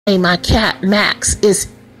My cat Max is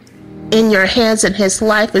in your hands, and his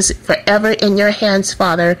life is forever in your hands,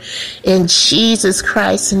 Father, in Jesus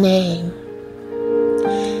Christ's name.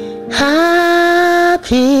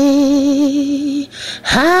 Happy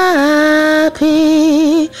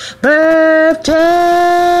birthday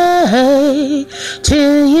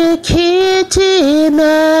to you, Kitty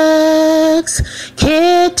Max.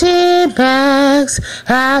 Kitty Max,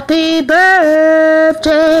 happy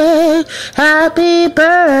birthday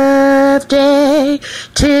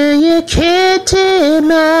to you, Kitty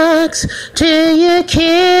Max, to you,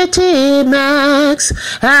 Kitty Max,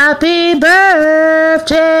 happy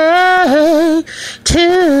birthday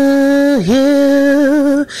to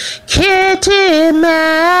you, Kitty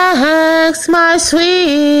Max, my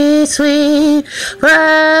sweet, sweet,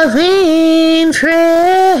 loving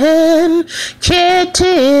friend.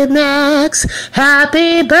 Kitty Max,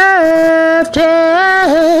 happy birthday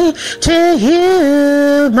to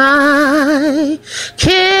you, my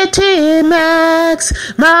Kitty Max,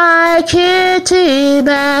 my Kitty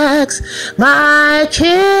Max, my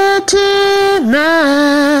Kitty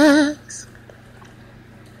Max.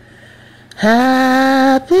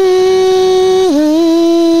 Happy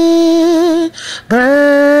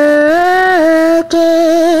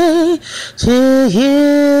birthday to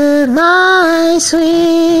you, my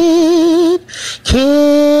sweet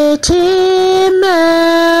Kitty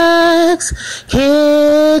Max,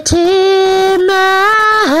 Kitty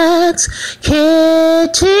Max,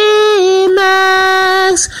 Kitty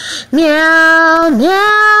Max, meow,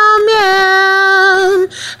 meow, meow.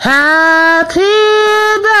 Happy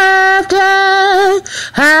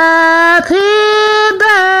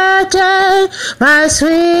birthday, my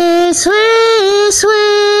sweet, sweet,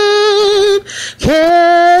 sweet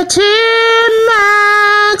Kitty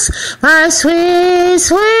Max, my sweet,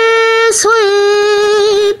 sweet,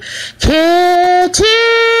 sweet Kitty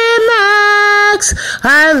Max.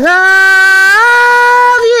 I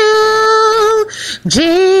love you.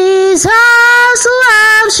 Jesus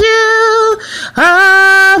loves you.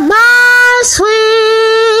 Oh, my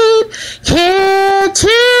sweet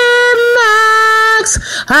Kitty Max.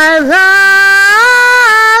 I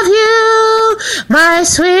love you, my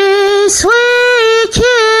sweet, sweet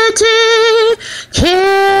Kitty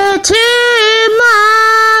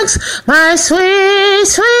Max, my sweet,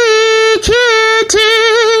 sweet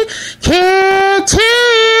Kitty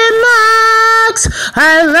Max.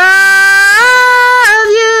 I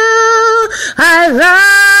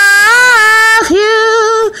love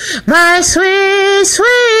you, my sweet,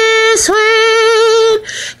 sweet, sweet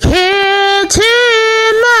Kitty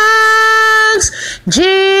Max.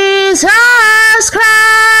 Jesus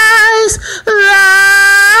Christ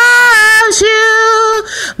loves you,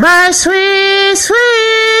 my sweet,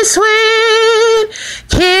 sweet, sweet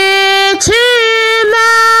Kitty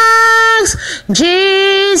Max.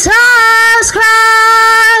 Jesus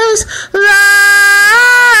Christ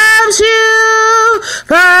loves you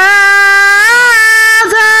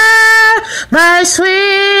forever, my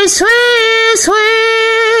sweet, sweet,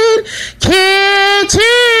 sweet Kitty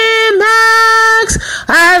Max.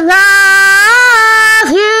 I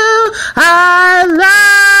love you. I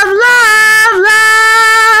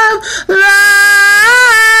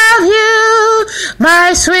love you,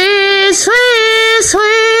 my sweet, sweet,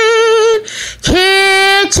 sweet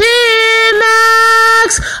Kitty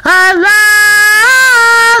Max. I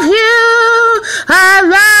love you. I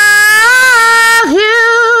love you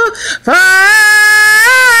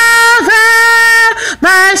forever,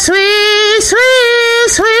 my sweet, sweet,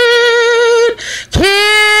 sweet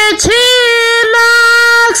Kitty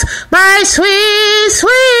Max, my sweet,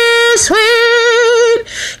 sweet, sweet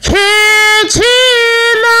Kitty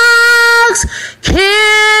Max,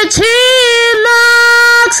 Kitty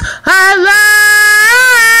Max. I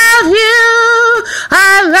love you. I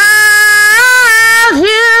love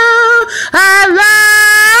you. I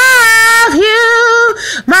love you,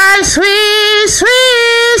 my sweet,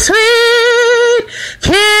 sweet, sweet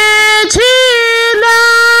Kitty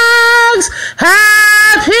Max.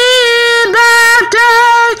 Happy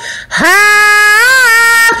birthday,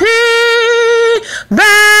 happy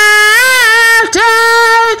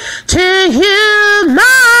birthday to you,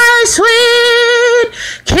 my sweet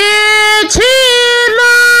Kitty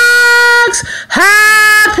Max.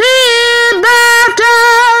 Happy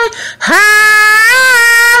birthday,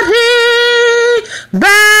 happy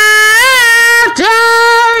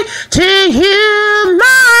birthday to you,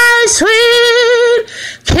 my sweet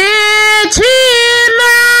Kitty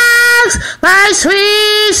Max, my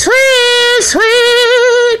sweet, sweet,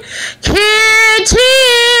 sweet Kitty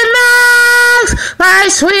Max, my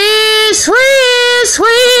sweet, sweet,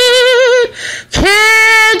 sweet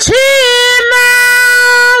Kitty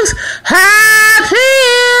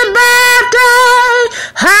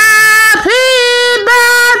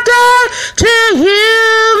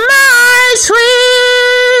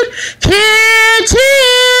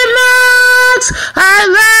I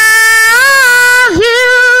love you.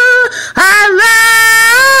 I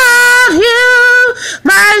love you.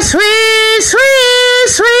 My sweet, sweet,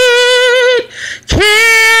 sweet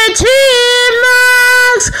Kitty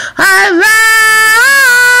Max. I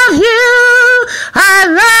love you. I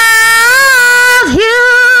love you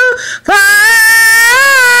forever.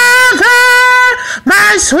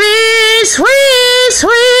 My sweet, sweet,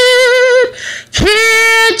 sweet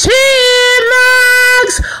Kitty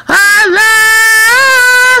Max. I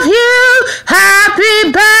love you.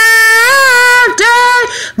 Happy birthday,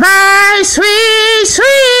 my sweet,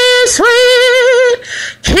 sweet, sweet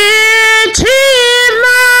Kitty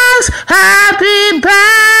Max. Happy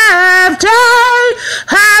birthday,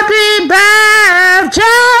 happy birthday,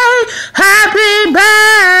 happy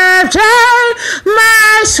birthday,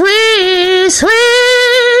 my sweet,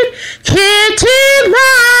 sweet Kitty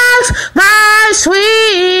Max. My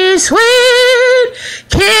sweet, sweet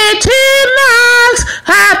Kitty Max.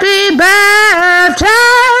 Happy birthday,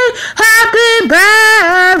 happy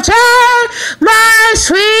birthday, my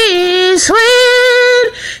sweet,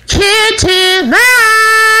 sweet Kitty Max.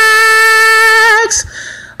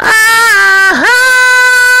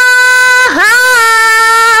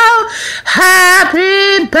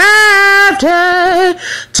 Happy birthday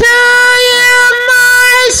to you,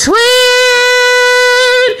 my sweet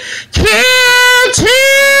Kitty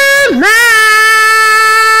Max.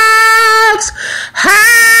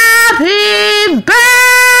 Happy birthday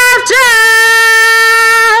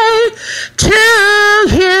to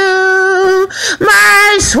you,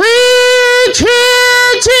 my sweet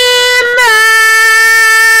Kitty Max.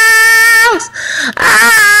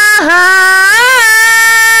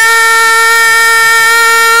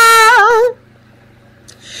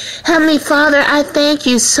 Heavenly Father, I thank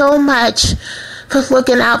you so much for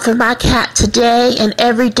looking out for my cat today and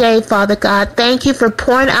every day, Father God. Thank you for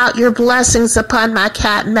pouring out your blessings upon my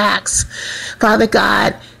cat, Max, Father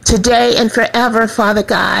God, today and forever, Father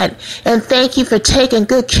God. And thank you for taking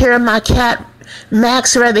good care of my cat,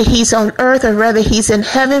 Max, whether he's on earth or whether he's in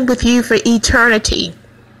heaven with you for eternity.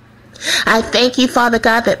 I thank you, Father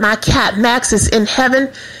God, that my cat, Max, is in heaven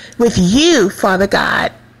with you, Father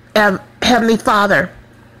God, Heavenly Father,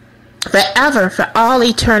 forever, for all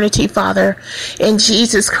eternity, Father. In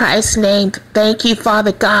Jesus Christ's name, thank you,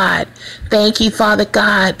 Father God. Thank you, Father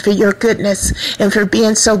God, for your goodness and for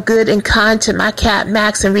being so good and kind to my cat,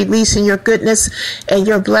 Max, and releasing your goodness and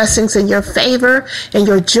your blessings and your favor and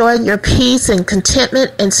your joy and your peace and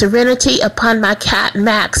contentment and serenity upon my cat,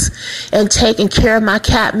 Max, and taking care of my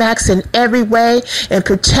cat, Max, in every way and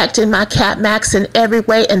protecting my cat, Max, in every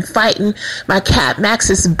way and fighting my cat,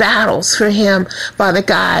 Max's battles for him, Father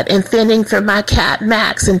God, and defending for my cat,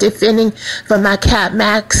 Max, and defending for my cat,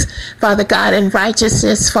 Max, Father God, in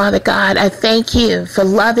righteousness, Father God. I thank you for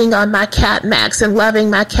loving on my cat, Max, and loving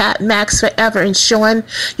my cat, Max, forever, and showing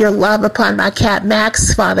your love upon my cat,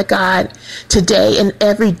 Max, Father God, today and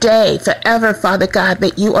every day, forever, Father God,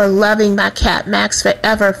 that you are loving my cat, Max,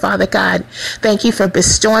 forever, Father God. Thank you for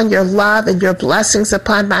bestowing your love and your blessings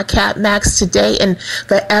upon my cat, Max, today and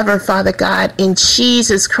forever, Father God. In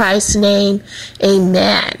Jesus Christ's name,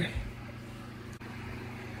 amen.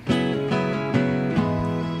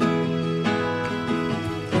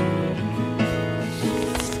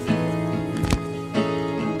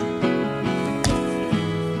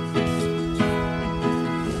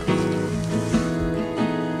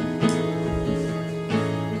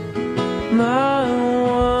 My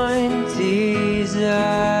one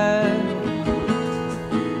desire,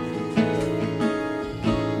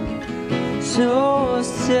 so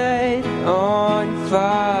set on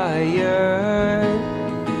fire,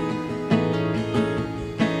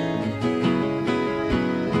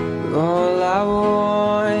 all I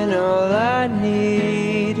want, all I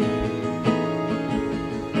need,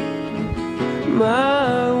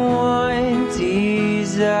 my one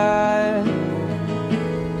desire,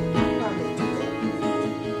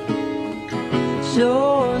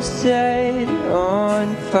 so set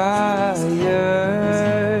on fire.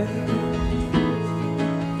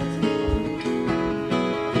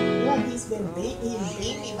 Yeah, he's been beat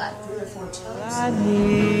me like 3 or 4 times. I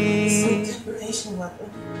need. It's a desperation weapon.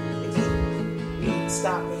 He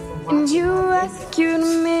stopped me from watching. You rescued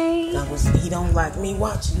me. He don't like me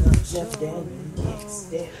watching Jeff Daniels.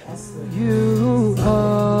 That's what You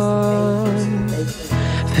are.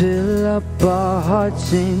 Fill up our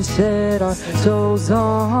hearts and set our souls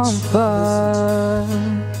on fire.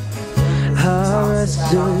 I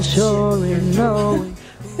rest assured in knowing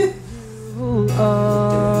you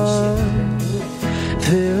are.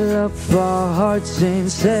 Fill up our hearts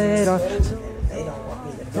and set our souls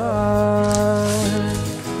on fire.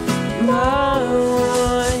 My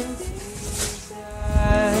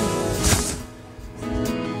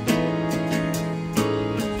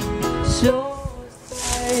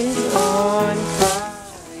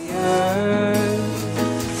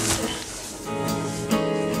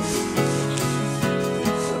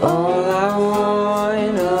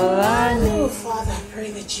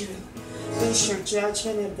that you release your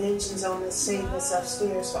judgment and vengeance on the Satan's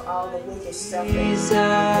upstairs for all the wicked stuff that these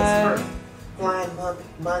blind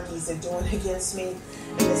monkeys are doing against me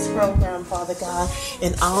in this program, Father God,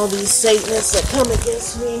 and all these Satanists that come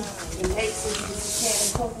against me and make sure you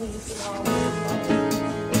can't put me and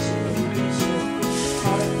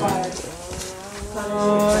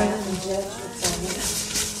all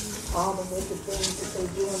all the wicked things that they're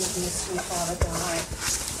doing against me, Father God,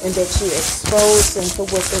 and that you expose them for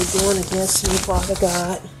what they're doing against me, Father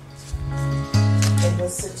God, in the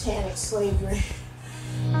satanic slavery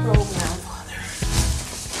program, Father,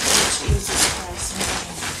 in Jesus Christ's name.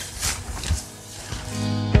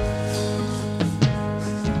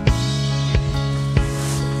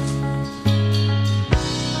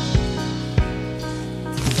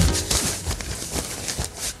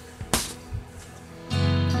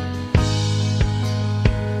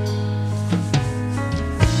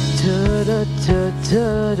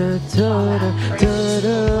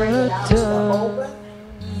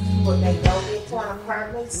 When they know the Aquan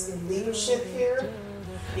Apartments, the leadership here,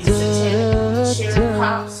 these satanic sheriff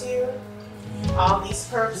cops here, all these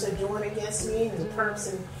perps are doing against me, and the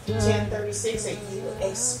perps in 1036, that you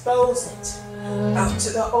expose it out to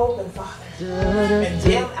the open, Father, and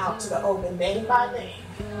them out to the open, name by name.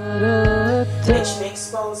 That you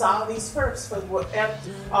expose all these perps for whatever,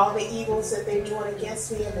 all the evils that they're doing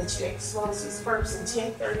against me, and that you expose these perps in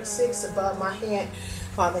 1036 above my head,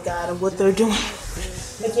 Father God, and what they're doing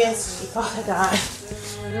against me, Father God,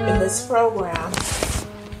 in this program.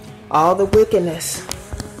 All the wickedness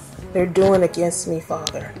they're doing against me,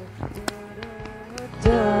 Father.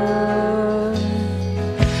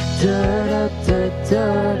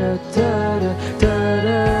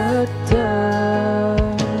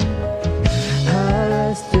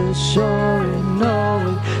 Sure in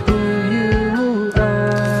knowing who you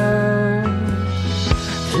are.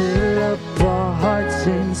 Fill up our hearts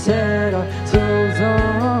and set our souls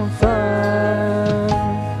on fire.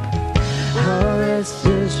 I'll rest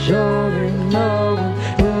assured in knowing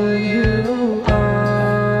who you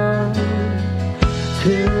are.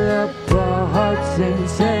 Fill up our hearts and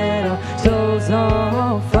set our souls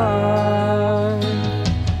on fire.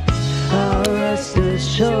 I'll rest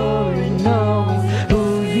assured in knowing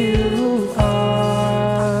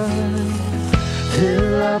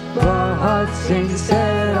our hearts and